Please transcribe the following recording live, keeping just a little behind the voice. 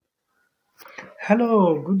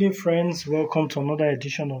Hello, good day, friends. Welcome to another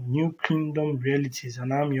edition of New Kingdom Realities,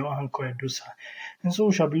 and I'm your anchor Edusa. And so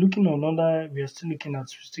we shall be looking at another. We are still looking at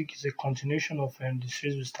it's a continuation of the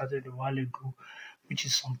series we started a while ago, which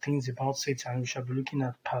is some things about Satan. We shall be looking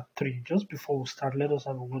at part three. Just before we start, let us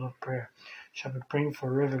have a word of prayer. We shall be praying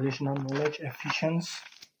for revelation and knowledge. Ephesians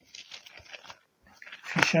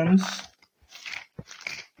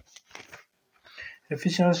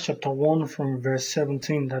Ephesians chapter 1 from verse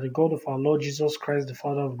 17, that the God of our Lord Jesus Christ, the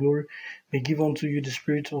Father of glory, may give unto you the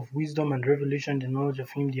spirit of wisdom and revelation, the knowledge of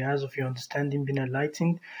him, the eyes of your understanding being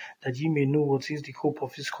enlightened, that ye may know what is the hope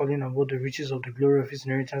of his calling, and what the riches of the glory of his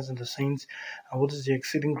inheritance in the saints, and what is the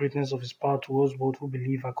exceeding greatness of his power towards both who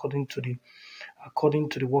believe, according to the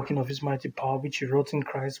working of his mighty power, which he wrought in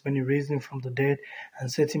Christ when he raised him from the dead and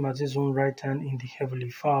set him at his own right hand in the heavenly,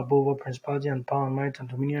 far above all principality and power and might and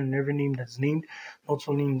dominion and every name that is named, not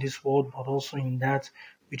only in this world, but also in that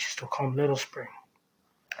which is to come. Let us pray.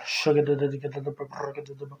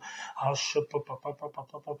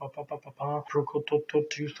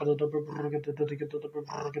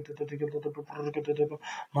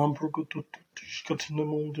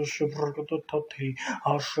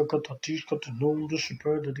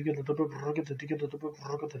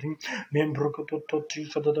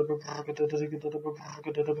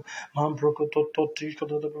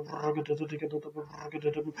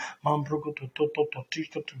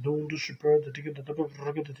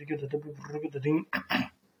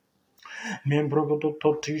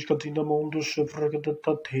 Membrogototiskati mondo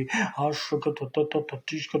supragatati,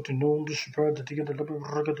 Ashokatotiskati nondo supergatigati,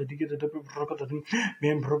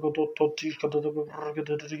 Membrogototiskati,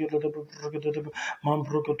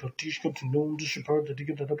 Mambrogototiskati nondo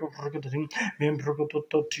supergatigati,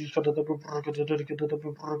 Membrogototiskati,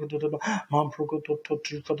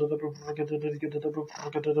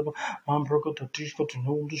 Mambrogototiskati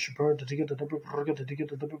nondo supergatigati,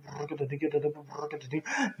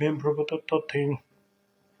 Membrogototin.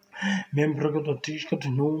 Membrogototiska to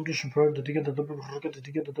know the super the ticket of the Burraka, the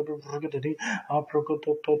ticket of the Burraka, the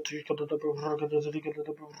Aprocototiska to the Burraka, the ticket of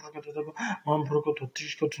the Burraka, the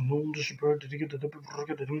Mambrogototiska to know the super the ticket of the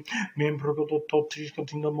Burraka, the Membrogototiska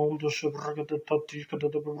to the Mondo Subraka, the Totiska to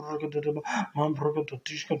the Burraka, the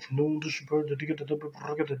Mambrogototiska to know the super the ticket of the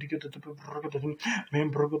Burraka, the ticket of the Burraka, the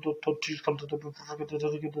Membrogototiska to the Burraka, the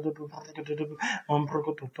ticket of the Burraka, the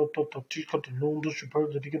Mambrogototiska to know the super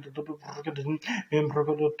the ticket of the Burraka, the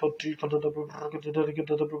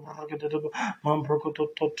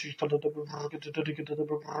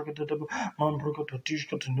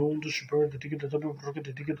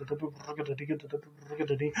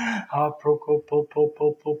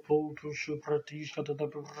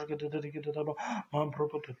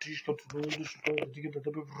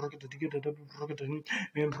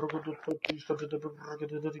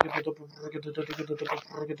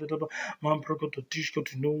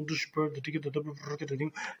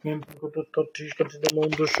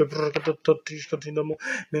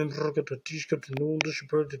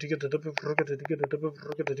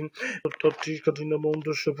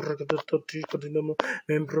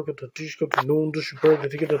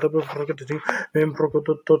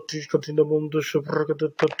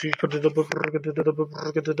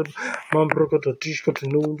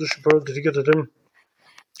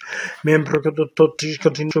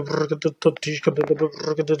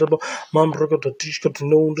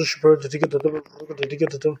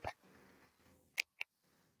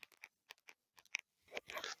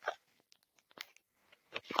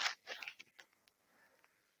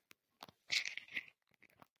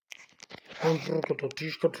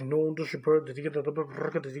Procototisca to know the super the ticket of the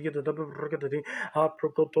Burraka, the ticket of the Burraka, the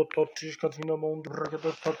Aprocototisca to know the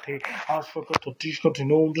Burraka, Asprocototisca to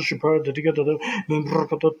know the super the ticket of the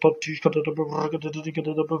Membracototisca to the Burraka, the ticket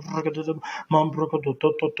of the Burraka, the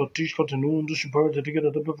Mambrocototisca to know the super the ticket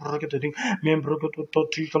of the Burraka, the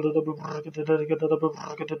Membrocototisca to the Burraka, the ticket of the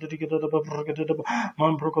Burraka, the ticket of the Burraka, the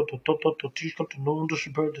Mambrocototisca to know the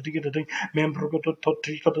super the ticket of the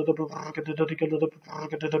Membrocototisca to the Burraka, the ticket of the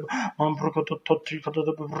Burraka, Mambrocototisca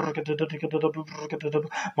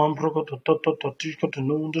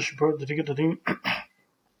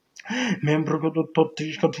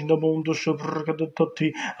Membrocototisca Tinamondo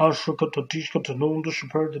Supercatati, Ashocototisca Tanondo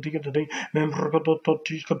Super the Ticketing,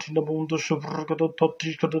 Membrocototisca Tinamondo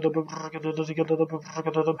Supercatotisca to the Burracata,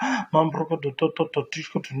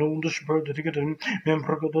 Mambrocototisca Tanondo Super the Ticketing,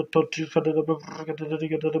 Membrocototisca to the Burracata,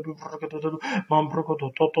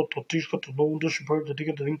 Mambrocototisca Tanondo Super the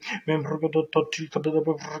Ticketing, Membrocototisca to the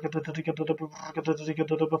Burracata,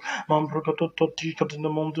 Mambrocototisca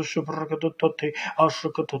Tinamondo Supercatati,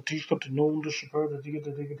 Ashokatotisca to know the super the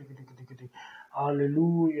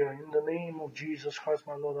Hallelujah. In the name of Jesus Christ,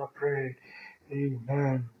 my Lord, I pray.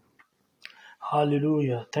 Amen.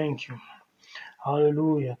 Hallelujah. Thank you.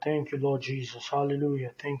 Hallelujah. Thank you, Lord Jesus.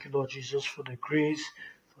 Hallelujah. Thank you, Lord Jesus, for the grace,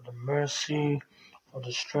 for the mercy, for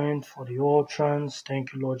the strength, for the utterance.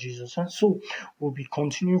 Thank you, Lord Jesus. And so we'll be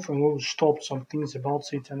continuing from where we stopped, some things about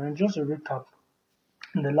Satan. And just a recap.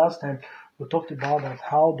 In the last time, we talked about that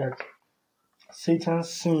how that Satan's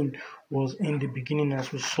sin was in the beginning,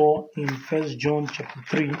 as we saw in First John chapter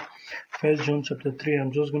 3. First John chapter 3,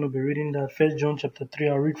 I'm just going to be reading that. First John chapter 3,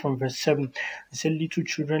 I'll read from verse 7. It said, "Little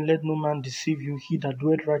children, let no man deceive you. He that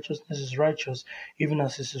doeth righteousness is righteous, even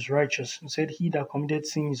as he is righteous." It said, "He that committed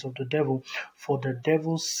sin is of the devil, for the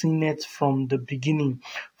devil sinned from the beginning.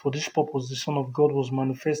 For this purpose the Son of God was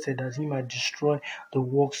manifested, that he might destroy the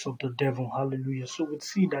works of the devil." Hallelujah. So we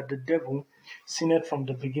see that the devil sinned from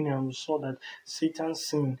the beginning, and we saw that Satan's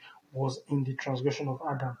sin was in the transgression of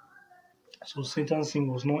Adam. So Satan's sin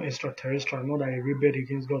was not extraterrestrial, not that he rebelled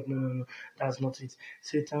against God. No, no, no, that's not it.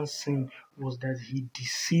 Satan's sin was that he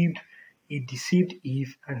deceived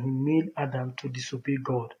Eve, and he made Adam to disobey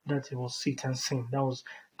God. That was Satan's sin. That was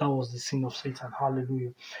the sin of Satan.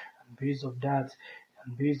 Hallelujah. And based of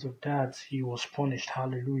that, he was punished.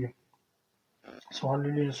 Hallelujah. So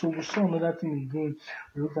hallelujah. So we saw another thing again.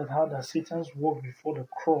 We looked at how that Satan's work before the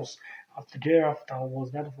cross, after thereafter,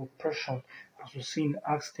 was that of oppression. As we see in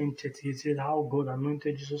Acts 10:30, it said how God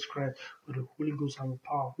anointed Jesus Christ with the Holy Ghost and with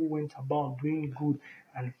power, who went about doing good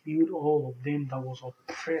and healed all of them that was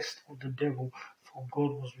oppressed of the devil, for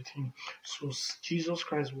God was with him. So Jesus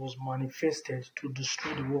Christ was manifested to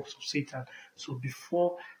destroy the works of Satan. So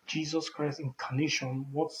before Jesus Christ's incarnation,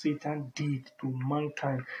 what Satan did to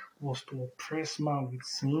mankind was to oppress man with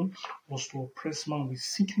sin, was to oppress man with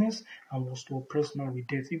sickness, and was to oppress man with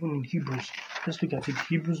death. Even in Hebrews, let's look at it.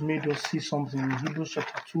 Hebrews made us see something in Hebrews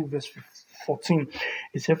chapter 2, verse 14.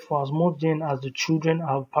 It said, "For as much then as the children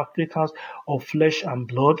are partakers of flesh and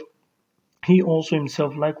blood, he also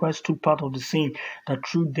himself likewise took part of the same, that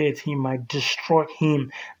through death he might destroy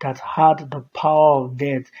him that had the power of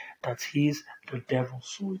death, that is the devil."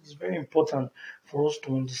 So it's very important for us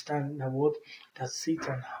to understand that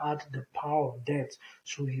Satan had the power of death.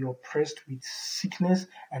 So he oppressed with sickness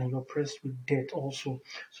and he oppressed with death also.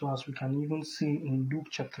 So as we can even see in Luke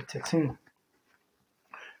chapter 13,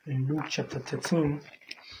 in Luke chapter 13,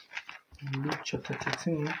 in Luke chapter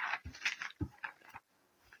 13,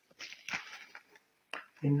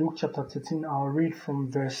 In Luke chapter 13, I'll read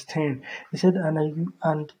from verse 10. He said,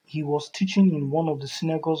 and he was teaching in one of the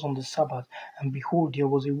synagogues on the Sabbath, and behold, there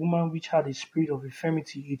was a woman which had a spirit of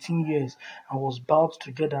infirmity 18 years, and was bowed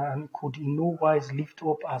together, and could in no wise lift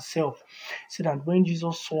up herself. He said, and when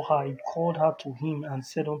Jesus saw her, he called her to him, and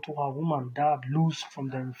said unto her, Woman, thou art loosed from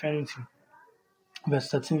the infirmity.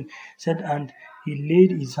 Verse 13 said, and he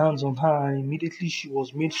laid his hands on her, and immediately she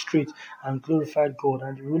was made straight and glorified God.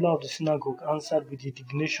 And the ruler of the synagogue answered with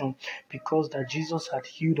indignation, because that Jesus had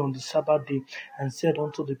healed on the Sabbath day, and said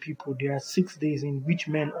unto the people, There are 6 days in which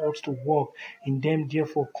men ought to work. In them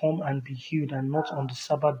therefore come and be healed, and not on the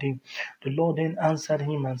Sabbath day. The Lord then answered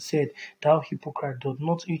him and said, Thou hypocrite, doth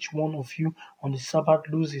not each one of you on the Sabbath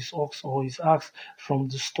loose his ox or his ass from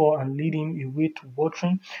the store, and lead him away to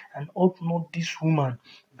watering? And ought not this woman,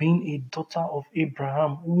 being a daughter of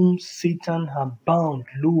Abraham, whom Satan had bound,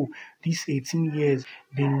 these 18 years,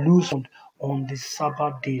 be loosed on the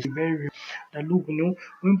Sabbath day? Very real. That look,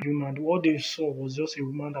 when human, what they saw was just a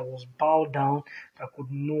woman that was bowed down, that could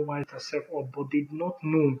know why herself up, but they did not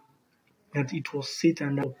know that it was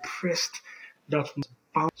Satan that oppressed that was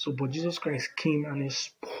bound. So, but Jesus Christ came and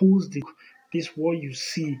exposed this. What you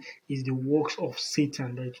see is the works of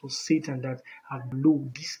Satan. That it was Satan that had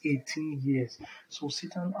these 18 years. So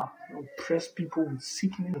Satan oppressed people with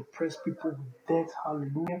sickness, oppressed people with death.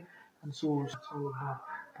 Hallelujah. And so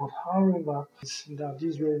but however, that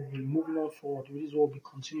this will be moving on forward. This will be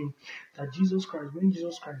continuing. That Jesus Christ, when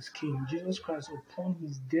Jesus Christ came, Jesus Christ, upon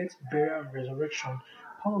his death, burial, and resurrection,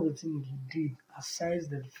 part of the thing he did, aside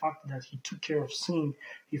the fact that he took care of sin,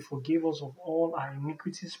 he forgave us of all our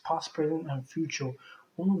iniquities, past, present, and future.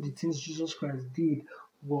 One of the things Jesus Christ did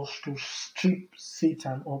was to strip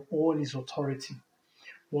Satan of all his authority.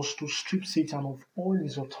 He stripped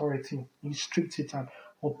Satan.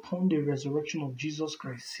 Upon the resurrection of Jesus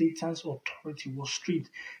Christ, Satan's authority was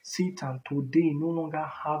stripped. Satan today no longer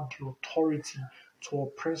have the authority to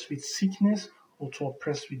oppress with sickness or to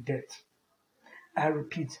oppress with death. I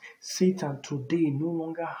repeat, Satan today no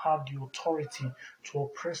longer have the authority to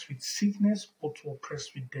oppress with sickness or to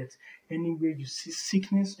oppress with death. Anywhere you see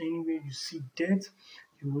sickness, anywhere you see death,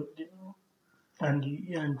 you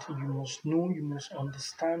must know, you must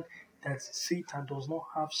understand that Satan does not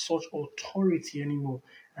have such authority anymore.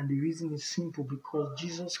 And the reason is simple, because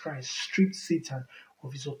Jesus Christ stripped Satan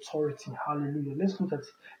of his authority. Hallelujah. Let's look at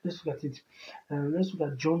it. Let's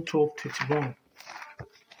look at John 12:31.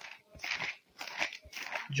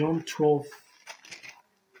 John 12,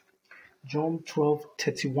 John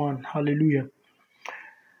 12:31. Hallelujah.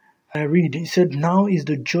 I read, he said, now is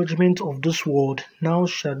the judgment of this world. Now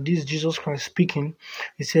shall this Jesus Christ speaking.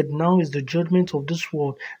 He said, now is the judgment of this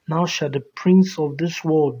world. Now shall the prince of this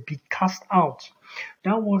world be cast out.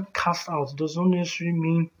 That word cast out does not necessarily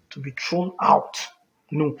mean to be thrown out.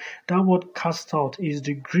 No, that word cast out is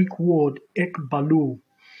the Greek word ekbalo.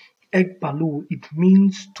 Ekbalo, it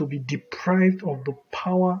means to be deprived of the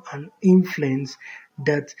power and influence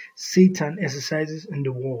that Satan exercises in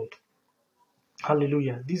the world.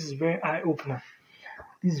 Hallelujah. This is very eye-opener.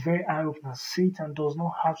 This is very eye-opener. Satan does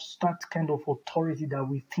not have that kind of authority that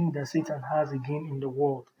we think that Satan has again in the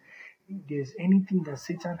world. If there's anything that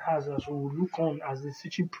Satan has, as we will look on as the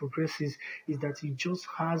teaching progresses, is that he just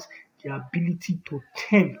has the ability to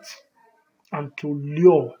tempt and to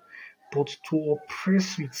lure, but to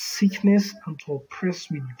oppress with sickness and to oppress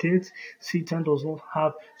with death. Satan does not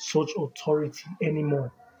have such authority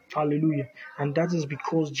anymore. Hallelujah. And that is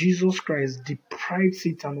because Jesus Christ deprived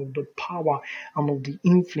Satan of the power and of the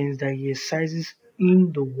influence that he exercises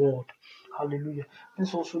in the world. Hallelujah.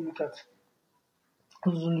 Let's also look at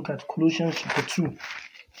Colossians chapter 2.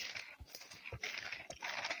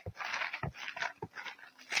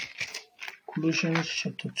 Colossians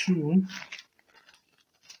chapter 2.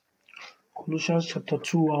 Colossians chapter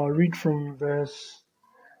 2. I'll read from verse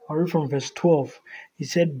 12. He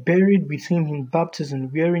said, buried with him in baptism,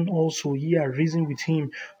 wherein also ye are risen with him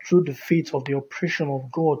through the faith of the operation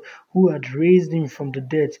of God, who had raised him from the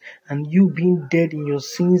dead, and you being dead in your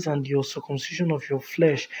sins and your circumcision of your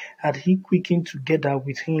flesh, had he quickened together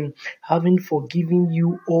with him, having forgiven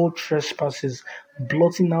you all trespasses,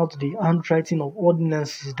 blotting out the handwriting of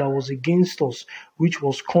ordinances that was against us, which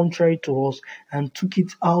was contrary to us, and took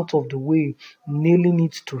it out of the way, nailing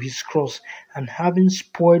it to his cross, and having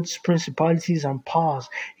spoiled principalities and powers,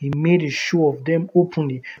 he made a show of them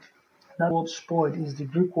openly. That word spoiled is the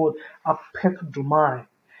Greek word apekdomai.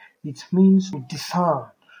 It means to disarm,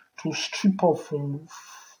 to strip off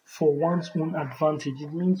for one's own advantage.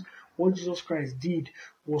 It means what Jesus Christ did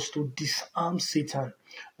was to disarm Satan,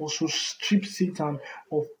 was to strip Satan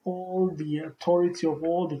of all the authority, of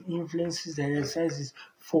all the influences that he exercises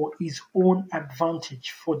for his own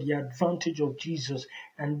advantage, for the advantage of Jesus.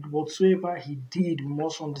 And whatsoever he did, we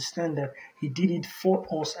must understand that he did it for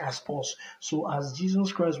us as us. So as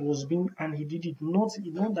Jesus Christ was being, and he did it not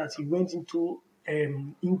that he went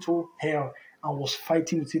into hell and was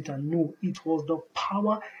fighting with Satan. No, it was the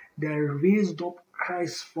power that raised up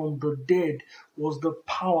Christ from the dead, was the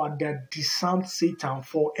power that disarmed Satan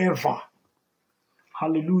forever.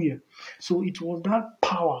 Hallelujah. So it was that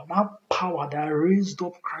power that raised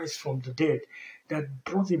up Christ from the dead, that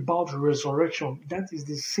brought about resurrection. That is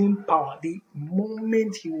the same power. The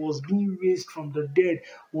moment he was being raised from the dead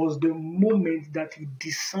was the moment that he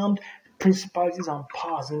disarmed principalities and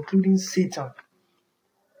powers, including Satan,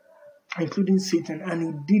 and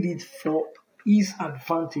he did it for his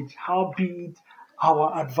advantage. How be it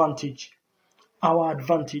our advantage? Our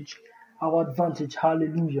advantage. Our advantage.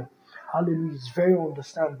 Hallelujah. Hallelujah. It's very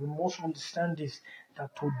understand. We must understand this,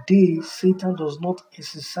 that today Satan does not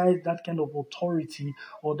exercise that kind of authority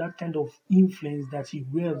or that kind of influence that he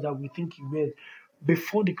wields, that we think he wields.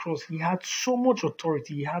 Before the cross, he had so much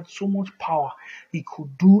authority, he had so much power. He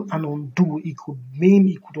could do and undo, he could maim,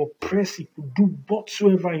 he could oppress, he could do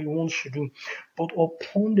whatsoever he wants to do. But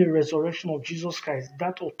upon the resurrection of Jesus Christ,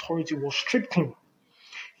 that authority was stripped him.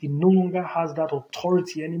 He no longer has that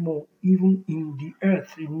authority anymore, even in the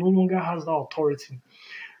earth. He no longer has that authority.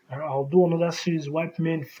 I'll do another series why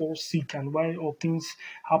men fall sick and why all things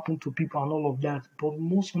happen to people and all of that. But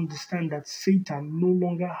we must understand that Satan no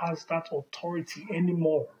longer has that authority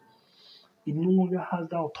anymore. He no longer has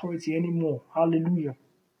that authority anymore. Hallelujah.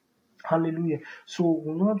 Hallelujah. So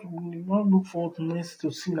we not look forward to next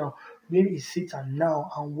to see now where is Satan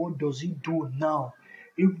now and what does he do now.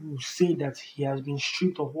 If we say that he has been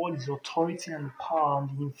stripped of all his authority and power and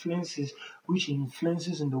the influences which he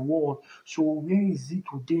influences in the world, so where is he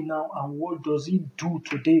today now and what does he do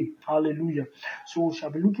today? Hallelujah. So we shall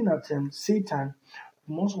be looking at Satan.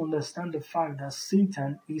 We must understand the fact that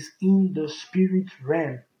Satan is in the spirit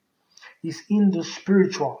realm, is in the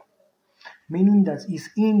spiritual, meaning that is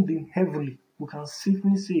in the heavenly. We can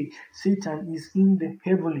safely say Satan is in the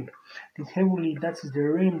heavenly. The heavenly, that is the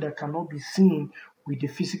realm that cannot be seen with the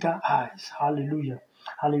physical eyes. Hallelujah.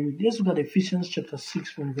 Hallelujah. Let's look at Ephesians chapter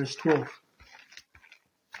 6 from verse 12.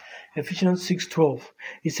 Ephesians 6:12.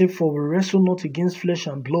 He said, "For we wrestle not against flesh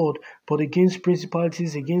and blood, but against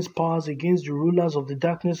principalities, against powers, against the rulers of the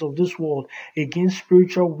darkness of this world, against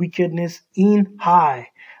spiritual wickedness in high."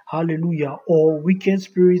 Hallelujah. Or wicked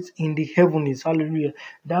spirits in the heavens. Hallelujah.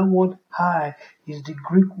 That word high is the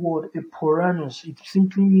Greek word eporanos. It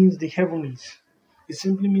simply means the heavens. It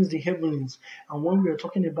simply means the heavens. And when we are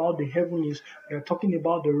talking about the heavens, we are talking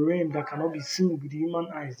about the realm that cannot be seen with human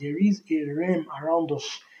eyes. There is a realm around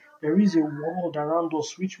us. There is a world around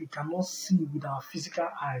us which we cannot see with our physical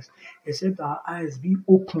eyes, except our eyes be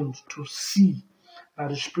opened to see by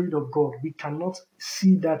the Spirit of God. We cannot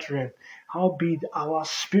see that realm. Howbeit our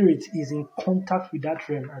spirit is in contact with that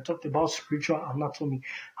realm. I talked about spiritual anatomy,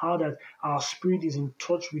 how that our spirit is in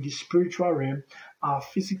touch with the spiritual realm, our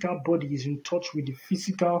physical body is in touch with the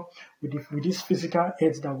physical, with this physical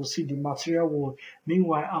earth that we see, the material world.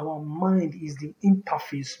 Meanwhile, our mind is the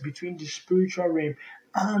interface between the spiritual realm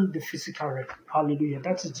and the physical realm. Hallelujah.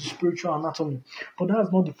 That is the spiritual anatomy. But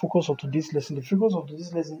that's not the focus of today's lesson. The focus of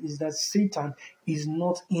today's lesson is that Satan is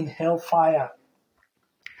not in hellfire.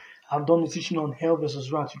 I've done a teaching on hell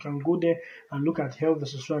versus wrath. You can go there and look at hell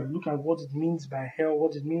versus wrath. Look at what it means by hell,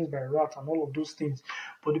 what it means by wrath, and all of those things.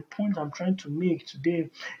 But the point I'm trying to make today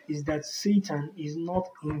is that Satan is not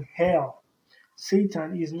in hell.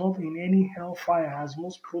 Satan is not in any hellfire, as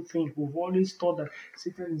most people think. We've always thought that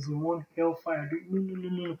Satan is in one hellfire.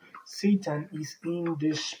 No. Satan is in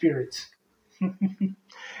the spirit.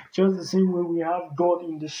 Just the same way we have God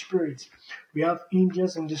in the spirit, we have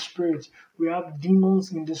angels in the spirit, we have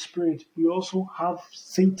demons in the spirit, we also have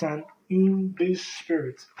Satan in the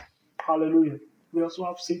spirit. Hallelujah. We also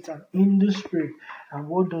have Satan in the spirit. And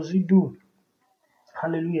what does he do?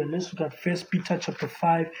 Hallelujah. Let's look at First Peter chapter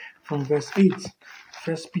 5 from verse 8.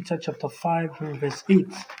 First Peter chapter 5 from verse 8.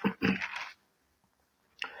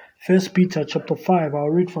 First Peter chapter 5, I'll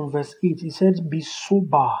read from verse 8. It says, "Be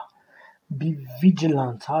sober, be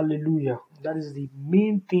vigilant." Hallelujah. That is the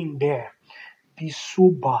main thing there. Be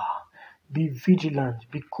sober, be vigilant,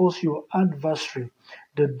 because your adversary,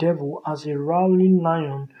 the devil, as a roaring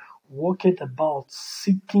lion, walketh about,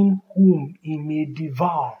 seeking whom he may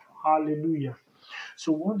devour. Hallelujah.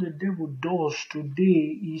 So what the devil does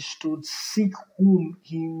today is to seek whom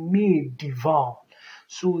he may devour.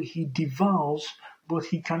 So he devours, but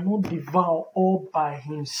he cannot devour all by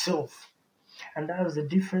himself. And that is the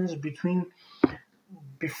difference between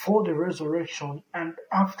before the resurrection and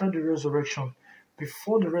after the resurrection.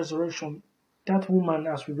 Before the resurrection, that woman,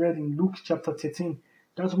 as we read in Luke chapter 13,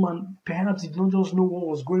 that woman perhaps did not just know what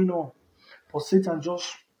was going on, but Satan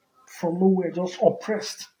just from nowhere just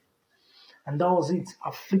oppressed. And that was it.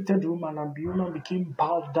 Afflicted the woman, and the woman became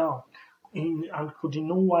bowed down and could in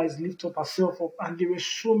no wise lift up herself up. And there were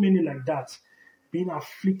so many like that, being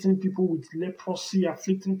afflicting people with leprosy,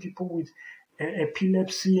 afflicting people with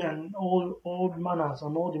epilepsy, and all manners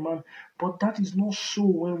and all the man. But that is not so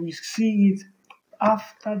when we see it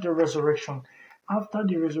after the resurrection. After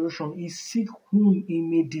the resurrection, he seek whom he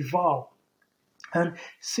may devour. And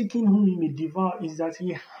seeking whom he may devour is that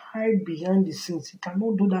he hide behind the scenes. He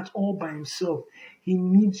cannot do that all by himself. He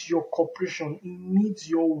needs your cooperation. He needs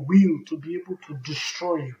your will to be able to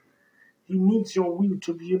destroy you. He needs your will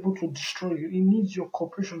to be able to destroy you. He needs your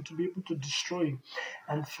cooperation to be able to destroy you.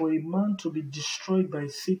 And for a man to be destroyed by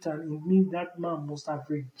Satan, it means that man must have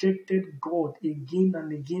rejected God again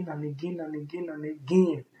and again and again and again and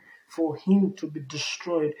again for him to be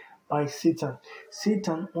destroyed by Satan.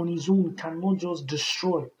 Satan on his own cannot just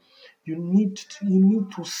destroy. He need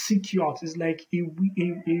to seek you out. It's like he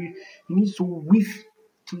needs to whiff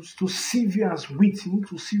to sieve you as wheat. He needs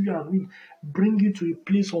to sieve you as wheat, bring you to a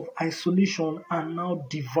place of isolation and now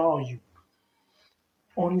devour you.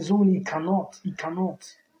 On his own, he cannot. He cannot.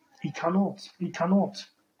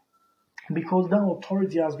 Because that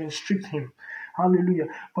authority has been stripped him. Hallelujah.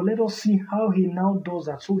 But let us see how he now does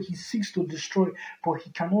that. So he seeks to destroy, but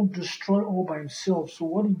he cannot destroy all by himself. So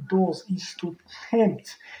what he does is to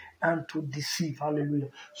tempt and to deceive. Hallelujah.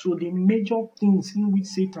 So the major things in which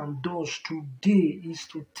Satan does today is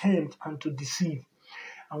to tempt and to deceive.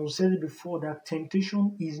 And we said it before that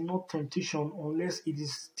temptation is not temptation unless it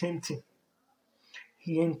is tempting.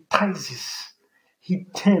 He entices, he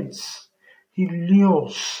tempts, he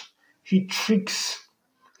lures, he tricks,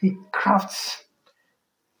 he crafty.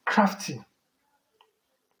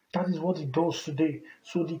 That is what he does today.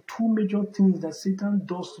 So the two major things that Satan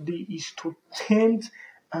does today is to tempt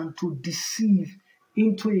and to deceive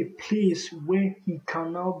into a place where he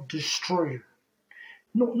can now destroy you.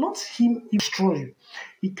 No, not him destroy you.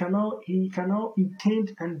 He can now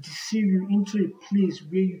intend and deceive you into a place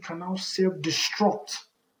where you can now self-destruct.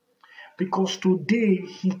 Because today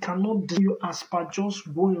he cannot destroy you as per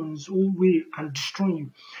just going on his own way and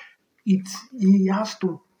destroying you. He has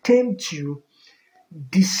to tempt you,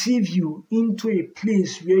 deceive you into a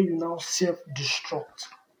place where you now self-destruct.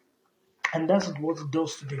 And that's what it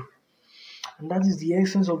does today. And that is the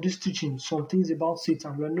essence of this teaching, some things about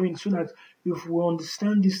Satan. We are knowing so that if we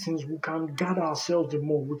understand these things, we can guard ourselves the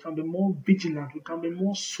more. We can be more vigilant. We can be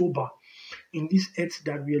more sober in this earth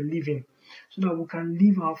that we are living. So that we can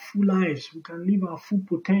live our full lives. We can live our full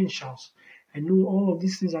potentials. I know all of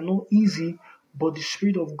these things are not easy, but the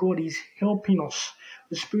Spirit of God is helping us.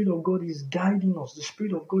 The Spirit of God is guiding us. The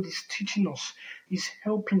Spirit of God is teaching us, is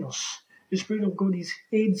helping us. The Spirit of God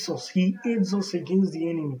aids us. He aids us against the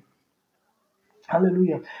enemy.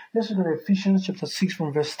 Hallelujah. Let's look at Ephesians chapter 6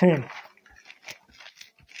 from verse 10.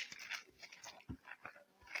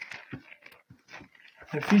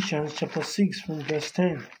 Ephesians chapter 6 from verse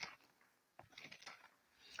 10.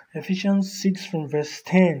 Ephesians 6 from verse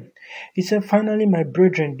 10. He said, "Finally, my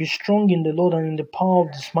brethren, be strong in the Lord and in the power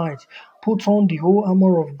of his might. Put on the whole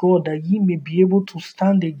armor of God, that ye may be able to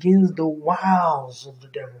stand against the wiles of the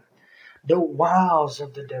devil." The wiles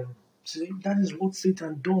of the devil. See, that is what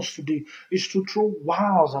Satan does today, is to throw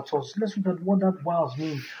wiles at us. Let's look at what that wiles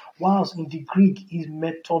means. Wiles in the Greek is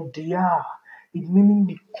methodia. It meaning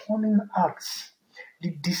the cunning acts,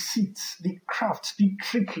 the deceit, the craft, the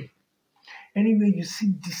trickery. Anywhere you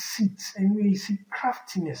see deceit, anywhere you see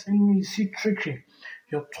craftiness, anywhere you see trickery,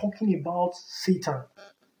 you're talking about Satan.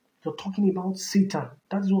 You're talking about Satan.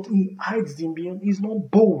 That is what he hides in behind. He's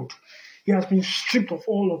not bold. He has been stripped of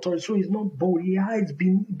all authority, so he's not bold. He hides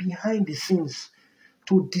behind the scenes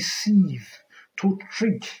to deceive, to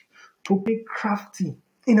trick, to be crafty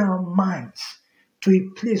in our minds to a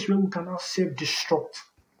place where we cannot self-destruct.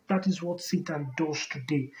 That is what Satan does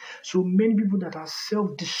today. So many people that are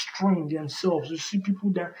self-destroying themselves, you see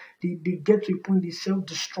people that they get to a point they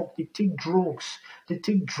self-destruct, they take drugs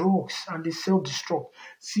and they self-destruct.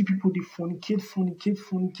 See people they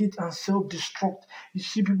fornicate and self-destruct. You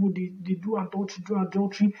see people they do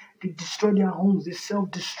adultery, they destroy their homes, they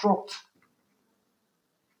self-destruct.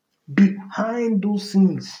 Behind those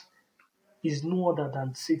things is no other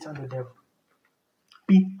than Satan the devil.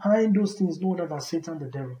 Behind those things, no other than Satan the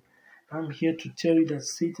devil. I'm here to tell you that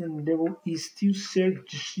Satan the devil is still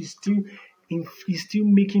is still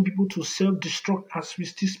making people to self-destruct as we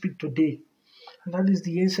still speak today. And that is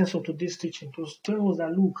the essence of today's teaching. To tell us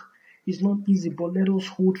that look, it's not easy, but let us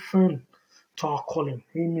hold firm to our calling.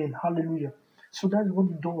 Amen. Hallelujah. So that's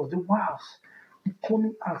what it does. The wiles, the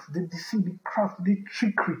cunning acts, the deceit, the craft, the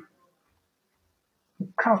trickery.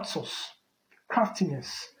 It crafts us.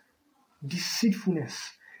 Craftiness,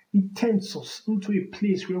 deceitfulness. It tempts us into a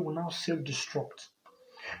place where we now self-destruct.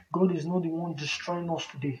 God is not the one destroying us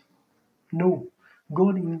today. No.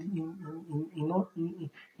 God, in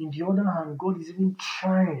the other hand, God is even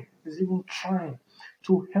trying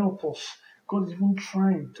to help us. God is even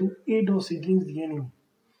trying to aid us against the enemy.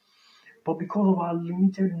 But because of our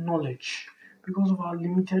limited knowledge,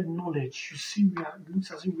 you see, it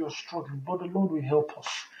looks as if we are struggling, but the Lord will help us.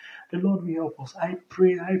 The Lord will help us. I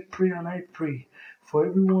pray, and I pray for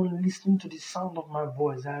everyone listening to the sound of my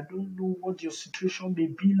voice. I don't know what your situation may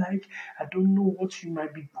be like. I don't know what you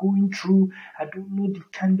might be going through. I don't know the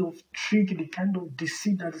kind of trick, the kind of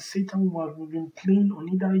deceit that the Satan will have been playing on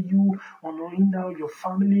either you or on either your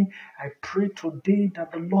family. I pray today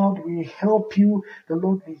that the Lord will help you. The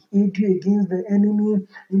Lord will aid you against the enemy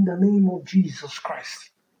in the name of Jesus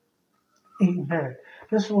Christ. Amen.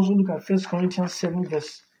 Let's also look at 1 Corinthians 7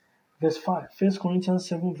 verse 5. 1 Corinthians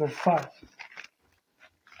 7 verse 5.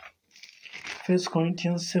 1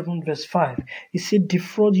 Corinthians 7 verse 5. He said,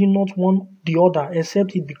 "Defraud ye not one the other,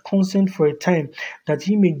 except it be consent for a time, that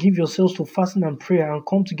ye may give yourselves to fasting and prayer, and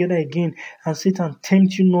come together again, and Satan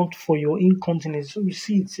tempt you not for your incontinence." So we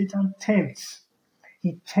see it, Satan tempts.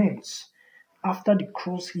 He tempts. After the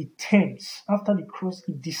cross, he tempts. After the cross,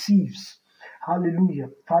 he deceives. Hallelujah.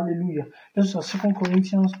 Hallelujah. Let's look at 2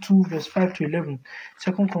 Corinthians 2 verse 5 to 11.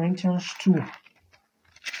 2 Corinthians 2.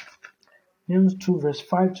 James 2 verse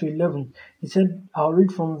 5 to 11. He said, I'll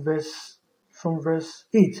read from verse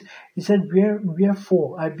 8. He said,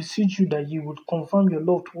 "Wherefore I beseech you that ye would confirm your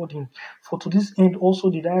love toward him. For to this end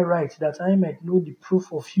also did I write, that I might know the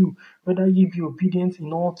proof of you, whether ye be obedient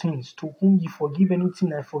in all things. To whom ye forgive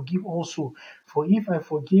anything, I forgive also. For if I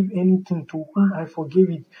forgive anything, to whom I forgave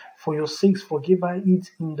it, for your sakes forgive I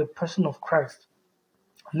it in the person of Christ."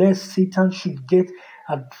 lest Satan should get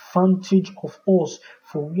advantage of us,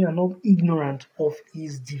 for we are not ignorant of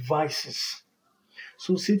his devices.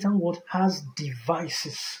 So Satan what has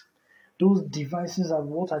devices. Those devices are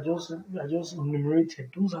what I just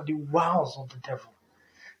enumerated. Those are the wiles of the devil.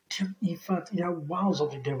 In fact, they are wiles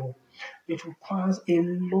of the devil. It requires a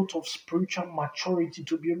lot of spiritual maturity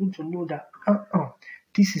to be able to know that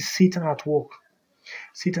this is Satan at work.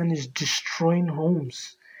 Satan is destroying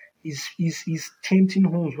homes. Is tempting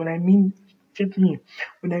homes. Get me.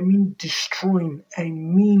 When I mean destroying, I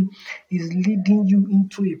mean is leading you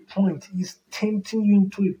into a point. Is tempting you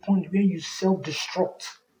into a point where you self-destruct.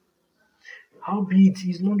 Howbeit,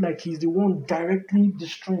 it's not like he's the one directly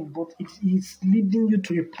destroying, but it is leading you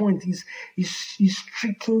to a point. He's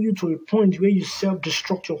tricking you to a point where you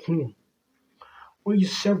self-destruct your home, where you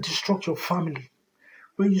self-destruct your family,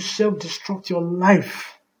 where you self-destruct your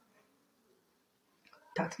life.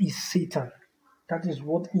 That is Satan. That is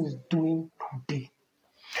what he's doing today.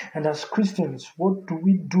 And as Christians, what do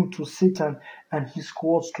we do to Satan and his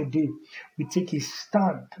squads today? We take a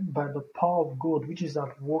stand by the power of God, which is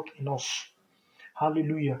at work in us.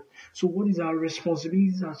 Hallelujah. So, what is our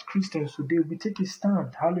responsibility as Christians today? We take a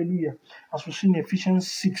stand. Hallelujah. As we see in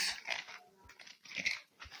Ephesians 6.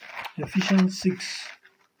 Ephesians 6.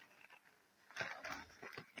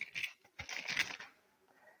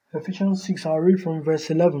 Ephesians 6, I'll read from verse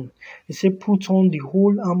 11. It said, put on the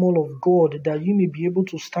whole armor of God, that you may be able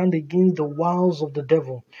to stand against the wiles of the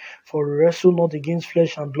devil. For we wrestle not against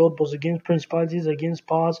flesh and blood, but against principalities, against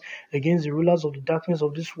powers, against the rulers of the darkness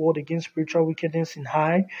of this world, against spiritual wickedness in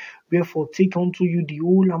high. Wherefore take unto you the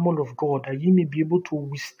whole armor of God, that ye may be able to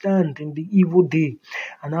withstand in the evil day,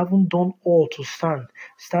 and having done all to stand.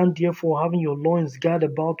 Stand therefore, having your loins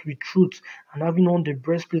girded about with truth, and having on the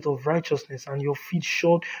breastplate of righteousness, and your feet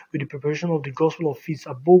shod with the preparation of the gospel of peace.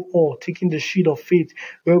 Above all, taking the shield of faith,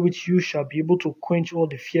 wherewith you shall be able to quench all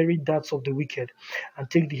the fiery darts of the wicked, and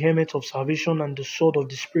take the helmet of salvation and the sword of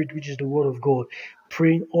the Spirit, which is the word of God,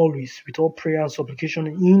 praying always with all prayer and supplication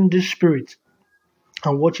in the Spirit,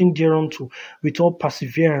 and watching thereunto with all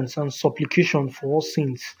perseverance and supplication for all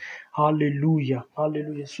saints. Hallelujah.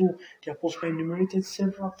 Hallelujah. So the apostle enumerated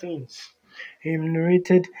several things. He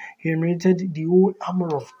enumerated the whole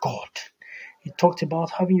armor of God. He talked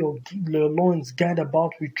about having your loins girded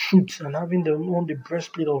about with truth and having them on the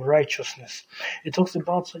breastplate of righteousness. It talks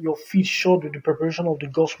about your feet shod with the preparation of the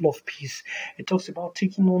gospel of peace. It talks about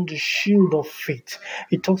taking on the shield of faith.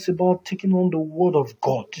 It talks about taking on the word of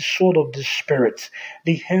God, the sword of the Spirit,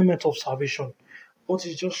 the helmet of salvation. What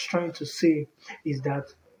he's just trying to say is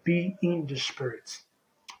that be in the Spirit.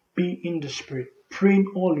 Be in the Spirit. Praying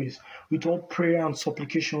always with all prayer and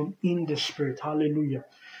supplication in the Spirit. Hallelujah.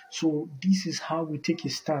 So this is how we take a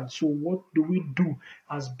stand. So what do we do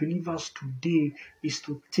as believers today is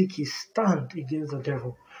to take a stand against the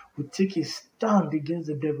devil. We take a stand against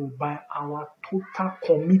the devil by our total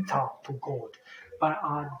committal to God, by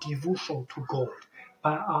our devotion to God,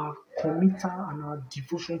 by our committal and our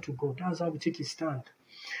devotion to God. That's how we take a stand.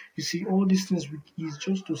 You see, all these things is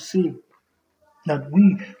just to say that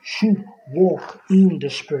we should walk in the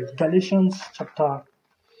Spirit.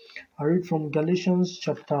 I read from Galatians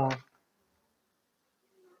chapter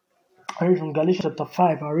 5,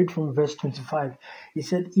 I read from verse 25. He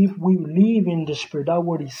said, if we live in the Spirit, that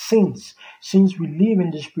word is since. Since we live in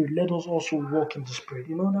the Spirit, let us also walk in the Spirit.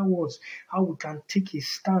 In other words, how we can take a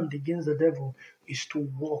stand against the devil is to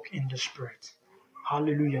walk in the Spirit.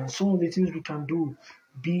 Hallelujah. And some of the things we can do,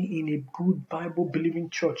 be in a good Bible believing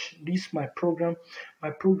church. My program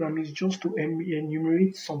is just to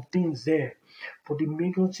enumerate some things there. But the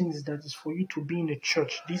major thing is that is for you to be in a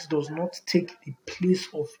church. This does not take the place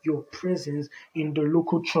of your presence in the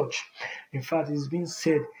local church. In fact, it's been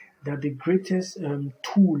said that the greatest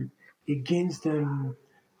tool against I'm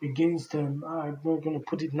not going to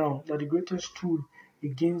put it now, that the greatest tool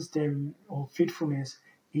against unfaithfulness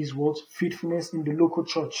is what? Faithfulness in the local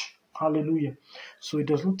church. Hallelujah. So it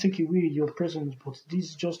does not take away your presence, but this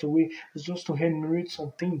is just a way, it's just to enumerate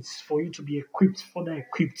some things for you to be equipped, further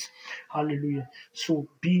equipped. Hallelujah. So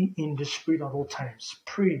be in the Spirit at all times.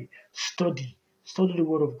 Pray, study the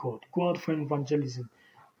word of God, go out for evangelism,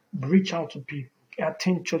 reach out to people,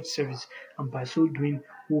 attend church service, and by so doing,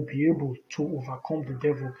 we'll be able to overcome the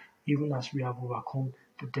devil even as we have overcome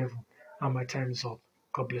the devil. And my time is up.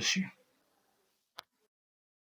 God bless you.